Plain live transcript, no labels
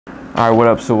Alright, what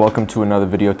up? So welcome to another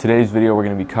video. Today's video we're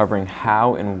going to be covering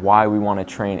how and why we want to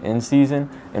train in season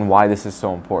and why this is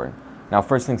so important. Now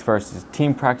first things first is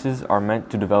team practices are meant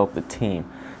to develop the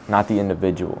team, not the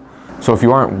individual. So if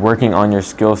you aren't working on your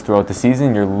skills throughout the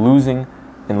season, you're losing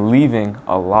and leaving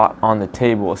a lot on the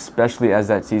table, especially as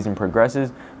that season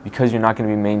progresses, because you're not going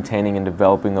to be maintaining and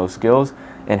developing those skills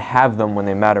and have them when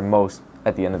they matter most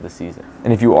at the end of the season.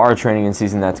 And if you are training in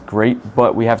season, that's great,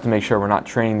 but we have to make sure we're not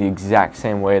training the exact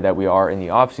same way that we are in the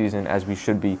off season as we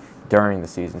should be during the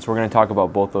season. So we're going to talk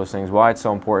about both those things, why it's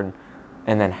so important,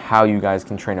 and then how you guys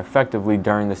can train effectively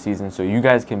during the season so you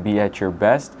guys can be at your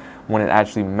best when it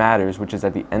actually matters, which is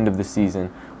at the end of the season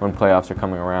when playoffs are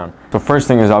coming around. So first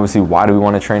thing is obviously, why do we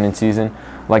want to train in season?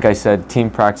 Like I said,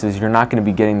 team practices, you're not going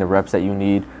to be getting the reps that you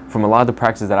need. From a lot of the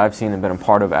practices that I've seen and been a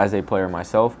part of as a player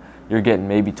myself, you're getting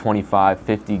maybe 25,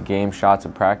 50 game shots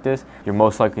of practice. You're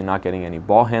most likely not getting any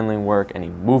ball handling work, any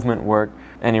movement work,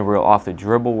 any real off the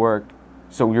dribble work.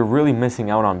 So you're really missing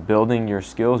out on building your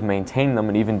skills, maintaining them,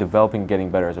 and even developing,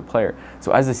 getting better as a player.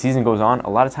 So as the season goes on, a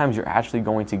lot of times you're actually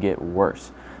going to get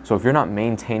worse. So if you're not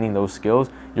maintaining those skills,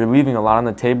 you're leaving a lot on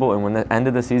the table, and when the end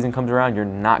of the season comes around, you're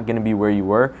not going to be where you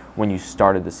were when you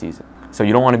started the season. So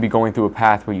you don't want to be going through a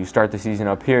path where you start the season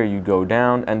up here, you go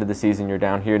down, end of the season you're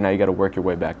down here, now you got to work your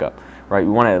way back up, right? We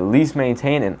want to at least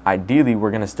maintain, and ideally we're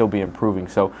going to still be improving.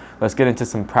 So let's get into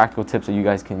some practical tips that you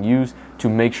guys can use to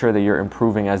make sure that you're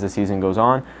improving as the season goes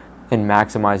on and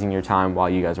maximizing your time while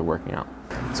you guys are working out.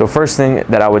 So first thing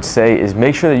that I would say is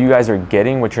make sure that you guys are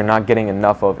getting what you're not getting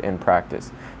enough of in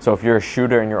practice. So if you're a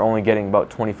shooter and you're only getting about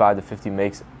 25 to 50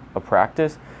 makes a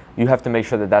practice, you have to make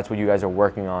sure that that's what you guys are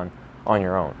working on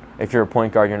your own. If you're a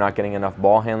point guard, you're not getting enough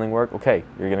ball handling work, okay,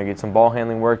 you're going to get some ball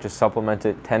handling work, just supplement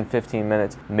it. 10-15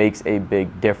 minutes makes a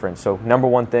big difference. So number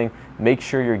one thing, make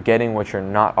sure you're getting what you're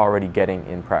not already getting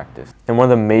in practice. And one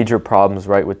of the major problems,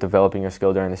 right, with developing your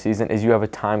skill during the season is you have a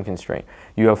time constraint.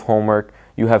 You have homework,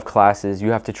 you have classes,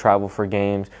 you have to travel for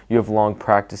games, you have long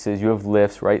practices, you have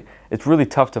lifts, right? It's really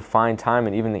tough to find time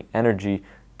and even the energy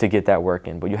to get that work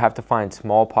in, but you have to find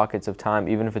small pockets of time,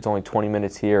 even if it's only 20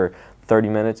 minutes here or 30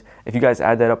 minutes. If you guys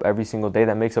add that up every single day,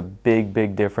 that makes a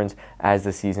big difference as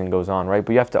the season goes on, right?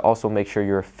 But you have to also make sure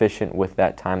you're efficient with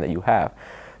that time that you have.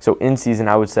 So in season,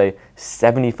 I would say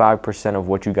 75% of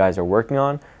what you guys are working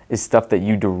on is stuff that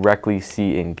you directly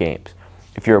see in games.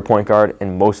 If you're a point guard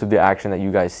and most of the action that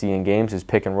you guys see in games is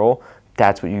pick and roll,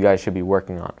 that's what you guys should be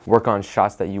working on. Work on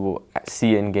shots that you will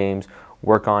see in games,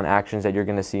 work on actions that you're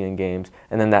going to see in games,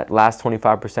 and then that last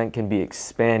 25% can be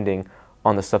expanding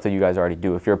on the stuff that you guys already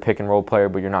do. If you're a pick and roll player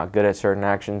but you're not good at certain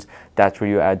actions, that's where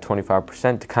you add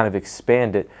 25% to kind of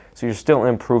expand it so you're still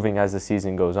improving as the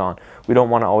season goes on. We don't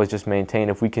want to always just maintain.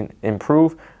 If we can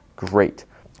improve, great.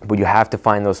 But you have to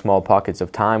find those small pockets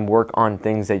of time, work on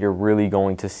things that you're really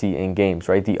going to see in games,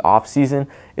 right? The off season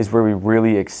is where we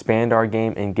really expand our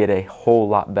game and get a whole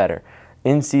lot better.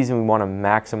 In season, we want to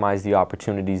maximize the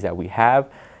opportunities that we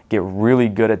have, get really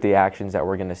good at the actions that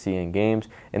we're going to see in games,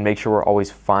 and make sure we're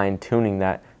always fine-tuning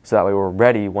that so that way we're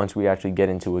ready once we actually get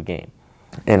into a game.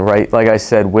 And right, like I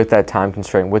said, with that time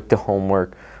constraint, with the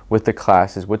homework, with the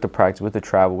classes, with the practice, with the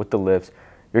travel, with the lifts,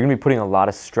 you're going to be putting a lot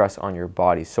of stress on your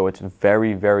body. So it's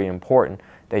very important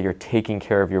that you're taking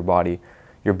care of your body,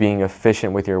 you're being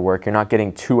efficient with your work, you're not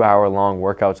getting 2-hour-long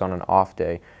workouts on an off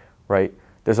day, right?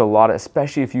 There's a lot of,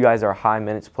 especially if you guys are a high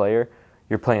minutes player,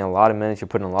 you're playing a lot of minutes, you're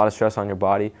putting a lot of stress on your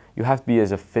body. You have to be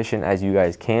as efficient as you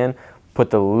guys can,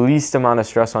 put the least amount of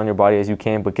stress on your body as you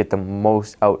can, but get the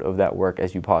most out of that work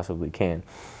as you possibly can.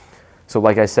 So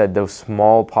like I said, those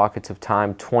small pockets of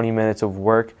time, 20 minutes of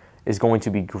work is going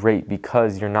to be great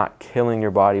because you're not killing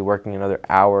your body working another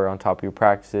hour on top of your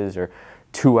practices or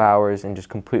 2 hours and just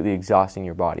completely exhausting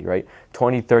your body, right?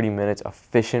 20-30 minutes,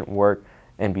 efficient work,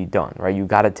 and be done, right? You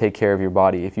got to take care of your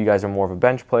body. If you guys are more of a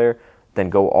bench player, then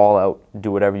go all out,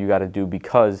 do whatever you got to do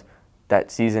because that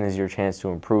season is your chance to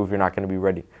improve. You're not going to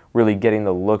be really getting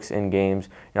the looks in games.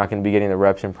 You're not going to be getting the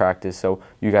reps in practice, so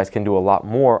you guys can do a lot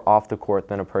more off the court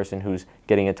than a person who's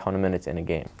getting a ton of minutes in a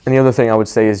game. And the other thing I would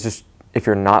say is just if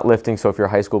you're not lifting, so if you're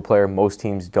a high school player, most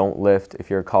teams don't lift.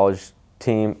 If you're a college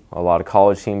team, a lot of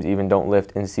college teams even don't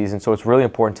lift in season, so it's really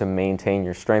important to maintain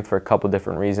your strength for a couple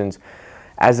different reasons.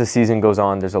 As the season goes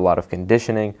on, there's a lot of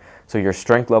conditioning, so your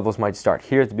strength levels might start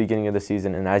here at the beginning of the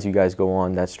season, and as you guys go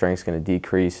on, that strength's going to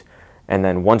decrease. And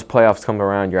then once playoffs come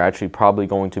around, you're actually probably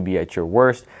going to be at your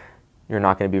worst. You're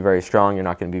not going to be very strong, you're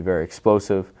not going to be very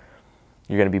explosive.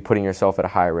 You're going to be putting yourself at a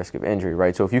higher risk of injury,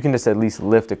 right? So if you can just at least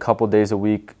lift a couple days a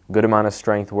week, good amount of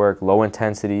strength work, low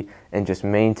intensity, and just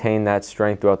maintain that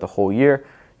strength throughout the whole year,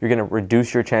 you're going to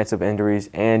reduce your chance of injuries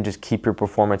and just keep your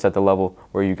performance at the level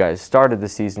where you guys started the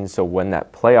season, so when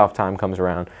that playoff time comes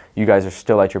around, you guys are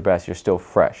still at your best, you're still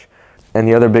fresh. And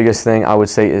the other biggest thing I would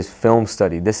say is film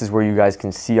study. This is where you guys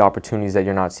can see opportunities that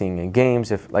you're not seeing in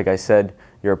games. If, like I said,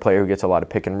 you're a player who gets a lot of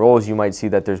pick and rolls, you might see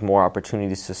that there's more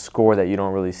opportunities to score that you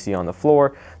don't really see on the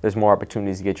floor. There's more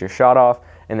opportunities to get your shot off.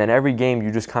 And then every game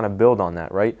you just kind of build on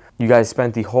that, right? You guys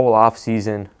spent the whole off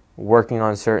season working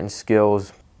on certain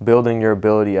skills, building your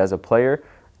ability as a player.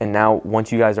 And now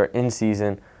once you guys are in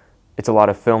season, it's a lot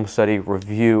of film study,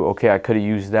 review. Okay, I could have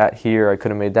used that here. I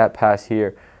could have made that pass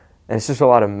here. And it's just a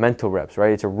lot of mental reps,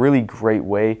 right? It's a really great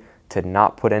way to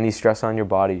not put any stress on your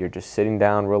body. You're just sitting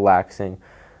down, relaxing,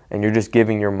 and you're just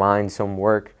giving your mind some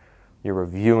work. You're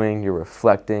reviewing, you're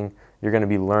reflecting. You're going to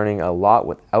be learning a lot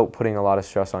without putting a lot of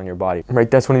stress on your body,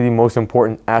 right? That's one of the most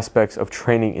important aspects of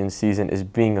training in season, is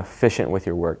being efficient with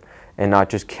your work and not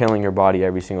just killing your body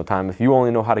every single time. If you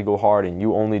only know how to go hard and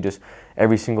you only just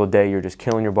every single day you're just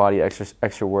killing your body,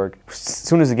 extra work, as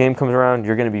soon as the game comes around,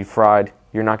 you're going to be fried.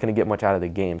 You're not going to get much out of the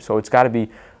game. So it's got to be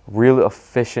really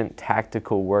efficient,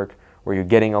 tactical work where you're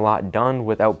getting a lot done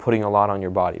without putting a lot on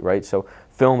your body, right? So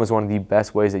film is one of the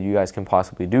best ways that you guys can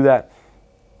possibly do that.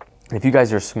 If you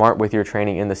guys are smart with your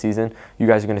training in the season, you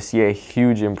guys are going to see a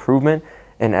huge improvement.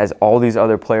 And as all these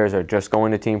other players are just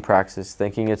going to team practice,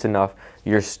 thinking it's enough,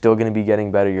 you're still going to be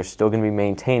getting better. You're still going to be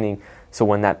maintaining. So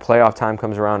when that playoff time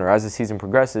comes around, or as the season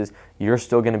progresses, you're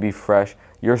still going to be fresh.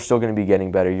 You're still going to be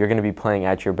getting better. You're going to be playing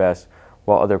at your best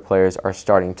while other players are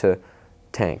starting to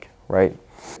tank, right?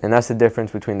 And that's the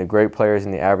difference between the great players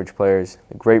and the average players.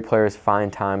 The great players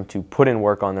find time to put in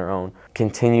work on their own,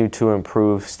 continue to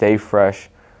improve, stay fresh,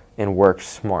 and work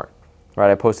smart,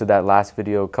 right? I posted that last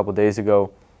video a couple days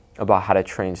ago about how to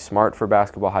train smart for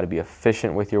basketball, how to be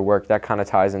efficient with your work. That kind of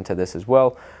ties into this as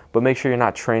well. But make sure you're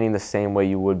not training the same way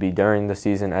you would be during the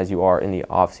season as you are in the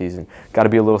off season. Got to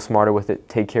be a little smarter with it.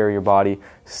 Take care of your body,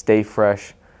 stay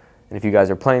fresh. And if you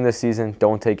guys are playing this season,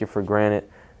 don't take it for granted.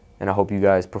 And I hope you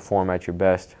guys perform at your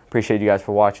best. Appreciate you guys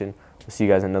for watching. We'll see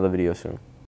you guys in another video soon.